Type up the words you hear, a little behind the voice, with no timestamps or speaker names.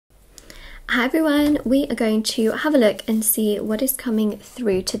Hi everyone, we are going to have a look and see what is coming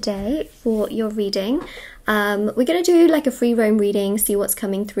through today for your reading. We're going to do like a free roam reading, see what's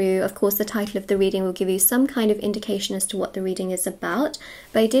coming through. Of course, the title of the reading will give you some kind of indication as to what the reading is about.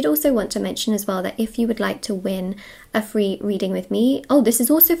 But I did also want to mention as well that if you would like to win a free reading with me, oh, this is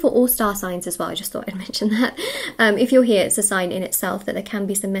also for all star signs as well. I just thought I'd mention that. If you're here, it's a sign in itself that there can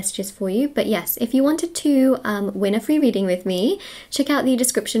be some messages for you. But yes, if you wanted to win a free reading with me, check out the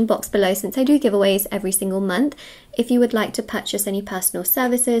description box below since I do giveaways every single month. If you would like to purchase any personal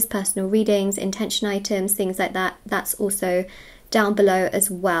services, personal readings, intention items, things like that, that's also down below as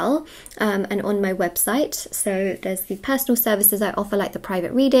well, and on my website. So there's the personal services I offer, like the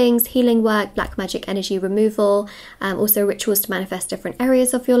private readings, healing work, black magic energy removal, also rituals to manifest different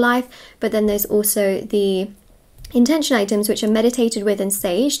areas of your life. But then there's also the intention items, which are meditated with and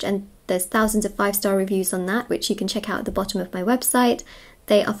saged, and there's thousands of 5-star reviews on that, which you can check out at the bottom of my website.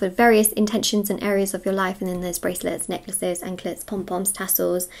 They offer various intentions and areas of your life, and then there's bracelets, necklaces, anklets, pom-poms,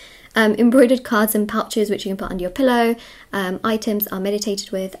 tassels, embroidered cards and pouches which you can put under your pillow. Items are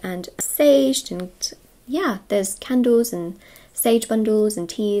meditated with and saged, and yeah, there's candles and sage bundles and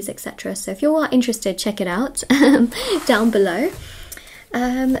teas, etc. So if you are interested, check it out down below.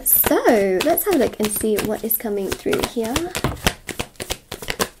 So let's have a look and see what is coming through here.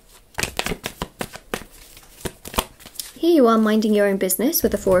 Here you are minding your own business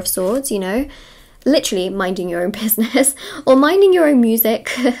with the Four of Swords, you know, literally minding your own business or minding your own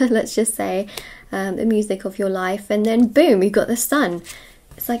music, let's just say, the music of your life. And then boom, you've got the Sun.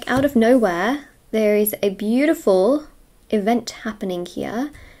 It's like out of nowhere, there is a beautiful event happening here,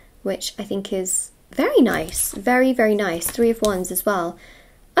 which I think is very nice, very, very nice. 3 of Wands as well.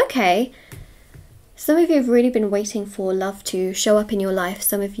 Okay. Some of you have really been waiting for love to show up in your life.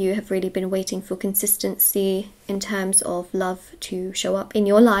 Some of you have really been waiting for consistency in terms of love to show up in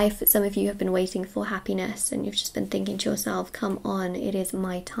your life. Some of you have been waiting for happiness, and you've just been thinking to yourself, come on, it is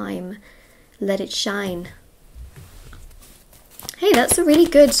my time. Let it shine. Hey, that's a really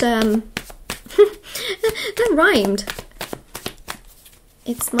good, that rhymed.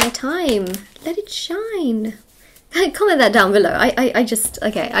 It's my time. Let it shine. Comment that down below. I just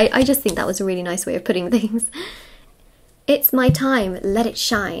think that was a really nice way of putting things. It's my time, let it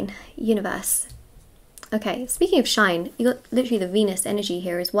shine, universe. Okay, speaking of shine, you got literally the Venus energy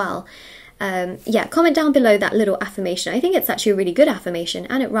here as well. Yeah, comment down below that little affirmation. I think it's actually a really good affirmation,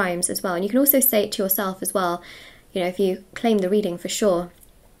 and it rhymes as well. And you can also say it to yourself as well, you know, if you claim the reading for sure.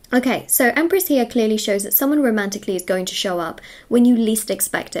 Okay, so Empress here clearly shows that someone romantically is going to show up when you least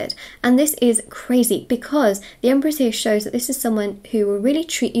expect it. And this is crazy because the Empress here shows that this is someone who will really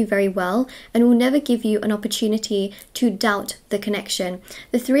treat you very well and will never give you an opportunity to doubt the connection.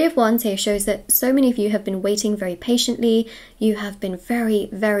 The 3 of Wands here shows that so many of you have been waiting very patiently. You have been very,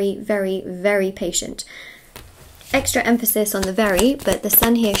 very, very, very patient. Extra emphasis on the very, but the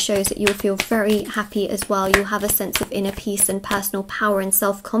Sun here shows that you'll feel very happy as well. You'll have a sense of inner peace and personal power and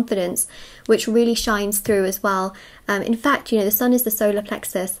self-confidence, which really shines through as well. In fact, you know, the Sun is the solar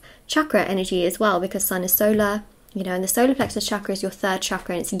plexus chakra energy as well, because Sun is solar, you know, and the solar plexus chakra is your 3rd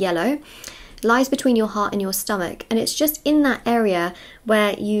chakra, and it's yellow. It lies between your heart and your stomach, and it's just in that area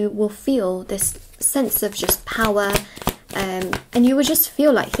where you will feel this sense of just power, and you will just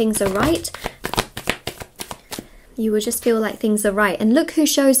feel like things are right. You will just feel like things are right. And look who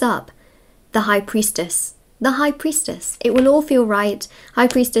shows up. The High Priestess. The High Priestess. It will all feel right. High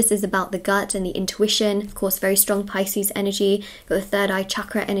Priestess is about the gut and the intuition. Of course, very strong Pisces energy. Got the 3rd eye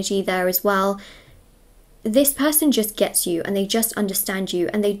chakra energy there as well. This person just gets you, and they just understand you,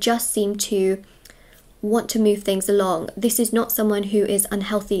 and they just seem to want to move things along. This is not someone who is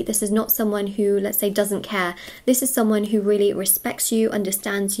unhealthy. This is not someone who, let's say, doesn't care. This is someone who really respects you,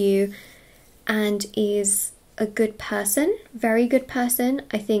 understands you, and is a good person, very good person.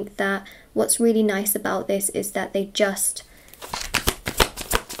 I think that what's really nice about this is that they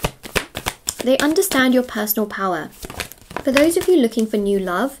understand your personal power. For those of you looking for new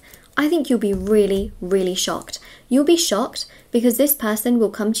love, I think you'll be really, really shocked. You'll be shocked because this person will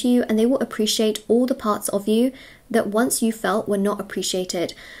come to you and they will appreciate all the parts of you that once you felt were not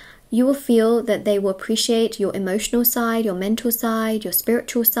appreciated. You will feel that they will appreciate your emotional side, your mental side, your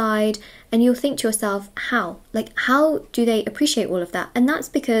spiritual side, and you'll think to yourself, how? Like, how do they appreciate all of that? And that's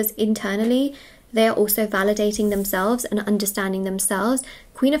because internally, they are also validating themselves and understanding themselves.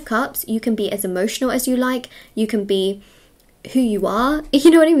 Queen of Cups, you can be as emotional as you like. You can be who you are. You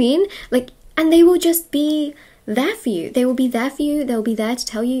know what I mean? Like, and they will just be there for you. They will be there for you. They'll be there to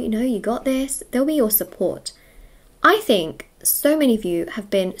tell you, you know, you got this. They'll be your support. I think so many of you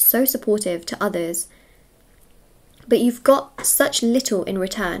have been so supportive to others, but you've got such little in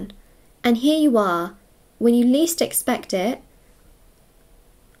return. And here you are, when you least expect it.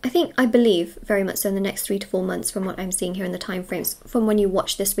 I believe very much so in the next 3 to 4 months, from what I'm seeing here in the time frames, from when you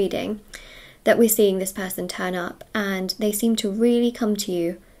watch this reading, that we're seeing this person turn up, and they seem to really come to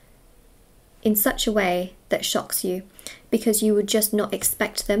you in such a way that shocks you, because you would just not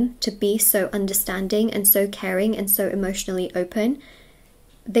expect them to be so understanding and so caring and so emotionally open.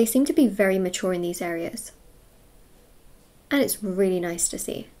 They seem to be very mature in these areas. And it's really nice to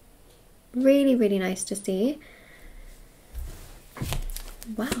see. Really, really nice to see.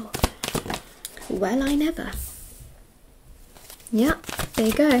 Wow. Well, I never. Yeah, there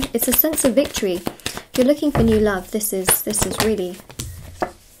you go. It's a sense of victory. If you're looking for new love, this is really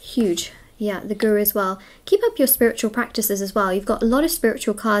huge. Yeah, the Guru as well. Keep up your spiritual practices as well. You've got a lot of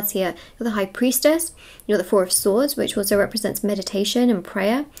spiritual cards here. You've got the High Priestess, you've got the Four of Swords, which also represents meditation and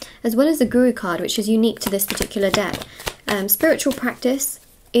prayer, as well as the Guru card, which is unique to this particular deck. Spiritual practice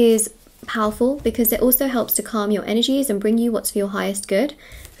is powerful because it also helps to calm your energies and bring you what's for your highest good.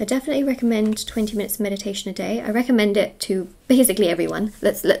 I definitely recommend 20 minutes of meditation a day. I recommend it to basically everyone.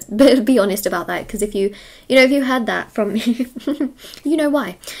 Let's be honest about that, because if you heard that from me, you know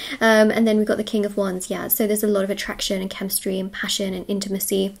why. And then we've got the King of Wands. Yeah, so there's a lot of attraction and chemistry and passion and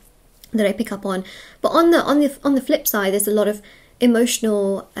intimacy that I pick up on. But on the flip side, there's a lot of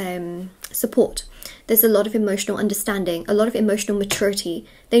emotional support. There's a lot of emotional understanding, a lot of emotional maturity.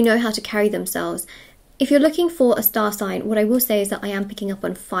 They know how to carry themselves. If you're looking for a star sign, what I will say is that I am picking up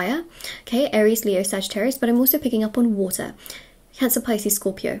on fire, okay, Aries, Leo, Sagittarius, but I'm also picking up on water, Cancer, Pisces,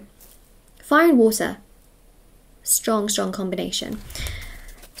 Scorpio. Fire and water, strong combination.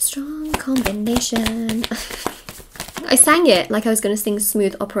 Strong combination. I sang it like I was going to sing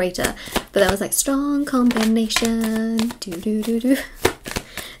Smooth Operator, but I was like, strong combination, do.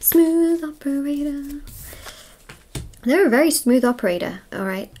 Smooth operator. They're a very smooth operator, all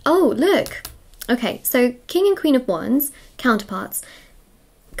right. Oh, look. Okay, so King and Queen of Wands, counterparts.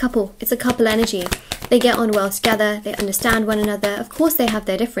 Couple. It's a couple energy. They get on well together. They understand one another. Of course, they have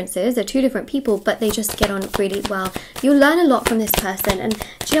their differences. They're two different people, but they just get on really well. You'll learn a lot from this person. And do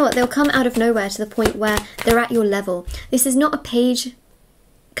you know what? They'll come out of nowhere to the point where they're at your level. This is not a page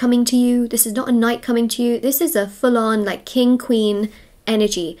coming to you. This is not a knight coming to you. This is a full-on, like, king-queen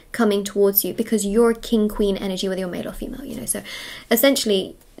energy coming towards you, because you're king-queen energy, whether you're male or female, you know. So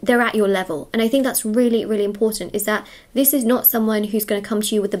essentially, they're at your level. And I think that's really, really important, is that this is not someone who's going to come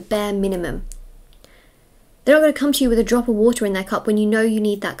to you with the bare minimum. They're not going to come to you with a drop of water in their cup when you know you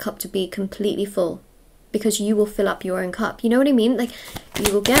need that cup to be completely full, because you will fill up your own cup. You know what I mean? Like,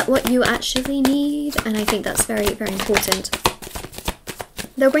 you will get what you actually need. And I think that's very, very important.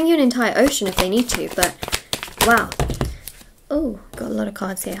 They'll bring you an entire ocean if they need to, but wow. Oh, got a lot of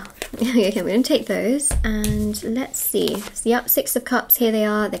cards here. Okay, we're going to take those and let's see. So, yep, Six of Cups, here they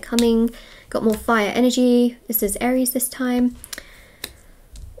are. They're coming. Got more fire energy. This is Aries this time.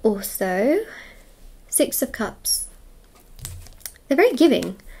 Also, Six of Cups. They're very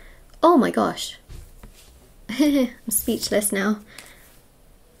giving. Oh my gosh. I'm speechless now.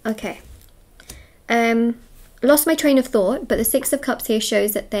 Okay. Lost my train of thought, but the Six of Cups here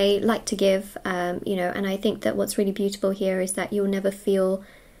shows that they like to give, you know, and I think that what's really beautiful here is that you'll never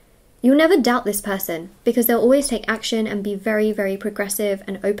doubt this person, because they'll always take action and be very, very progressive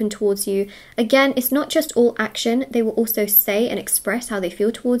and open towards you. Again, it's not just all action. They will also say and express how they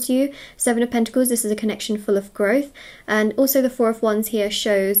feel towards you. Seven of Pentacles, this is a connection full of growth. And also the Four of Wands here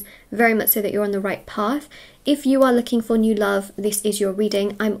shows very much so that you're on the right path. If you are looking for new love, this is your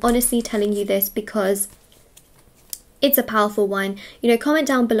reading. I'm honestly telling you this because it's a powerful one. You know, comment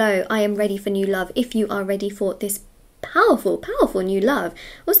down below, I am ready for new love, if you are ready for this powerful, powerful new love.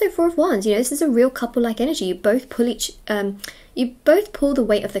 Also, Four of Wands, you know, this is a real couple-like energy. You both pull the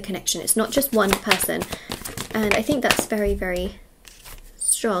weight of the connection. It's not just one person. And I think that's very, very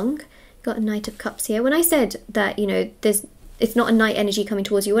strong. Got a Knight of Cups here. When I said that, you know, it's not a knight energy coming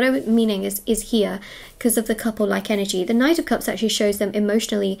towards you, what I was meaning is here, because of the couple-like energy. The Knight of Cups actually shows them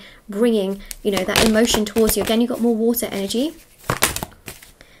emotionally bringing, you know, that emotion towards you. Again, you've got more water energy.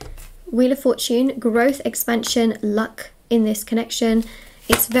 Wheel of Fortune, growth, expansion, luck in this connection.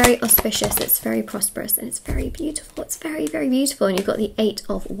 It's very auspicious, it's very prosperous, and it's very beautiful. It's very, very beautiful. And you've got the Eight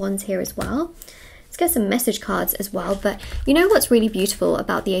of Wands here as well. Let's get some message cards as well. But you know what's really beautiful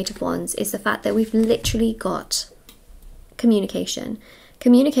about the Eight of Wands is the fact that we've literally got communication.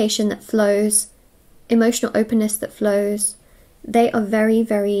 Communication that flows, emotional openness that flows. They are very,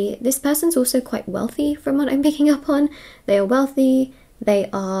 very... This person's also quite wealthy from what I'm picking up on. They are wealthy.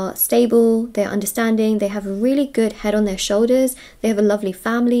 They are stable, they're understanding, they have a really good head on their shoulders, they have a lovely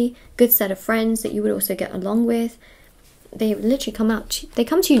family, good set of friends that you would also get along with. they literally come out, they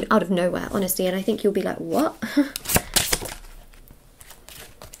come to you out of nowhere, honestly, and I think you'll be like, what?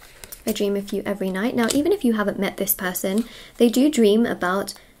 I dream of you every night. Now, even if you haven't met this person, they do dream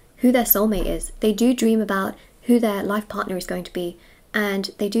about who their soulmate is. They do dream about who their life partner is going to be, and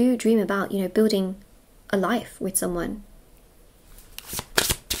they do dream about, you know, building a life with someone.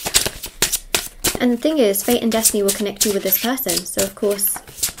 And the thing is, fate and destiny will connect you with this person. So of course,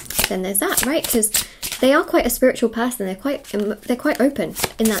 then there's that, right? Because they are quite a spiritual person. They're quite open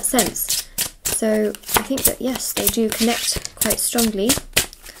in that sense. So I think that yes, they do connect quite strongly.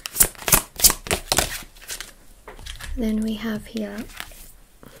 Then we have here,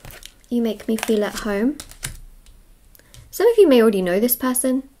 you make me feel at home. Some of you may already know this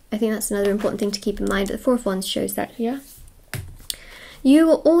person. I think that's another important thing to keep in mind. The Four of Wands shows that here. You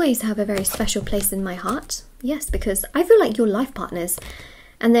will always have a very special place in my heart. Yes, because I feel like you're life partners.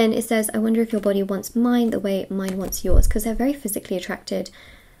 And then it says, I wonder if your body wants mine the way mine wants yours, because they're very physically attracted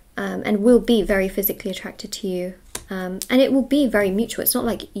and will be very physically attracted to you. And it will be very mutual. It's not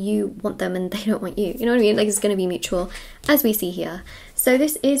like you want them and they don't want you. You know what I mean? Like, it's going to be mutual, as we see here. So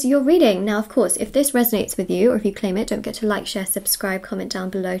this is your reading. Now, of course, if this resonates with you, or if you claim it, don't forget to like, share, subscribe, comment down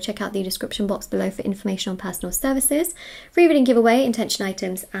below. Check out the description box below for information on personal services, free reading giveaway, intention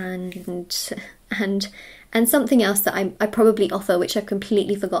items, and something else that I probably offer, which I've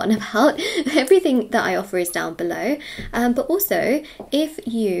completely forgotten about. Everything that I offer is down below. But also, if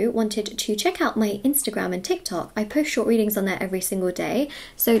you wanted to check out my Instagram and TikTok, I post short readings on there every single day.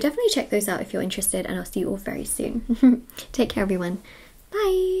 So definitely check those out if you're interested, and I'll see you all very soon. Take care, everyone.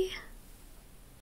 Bye.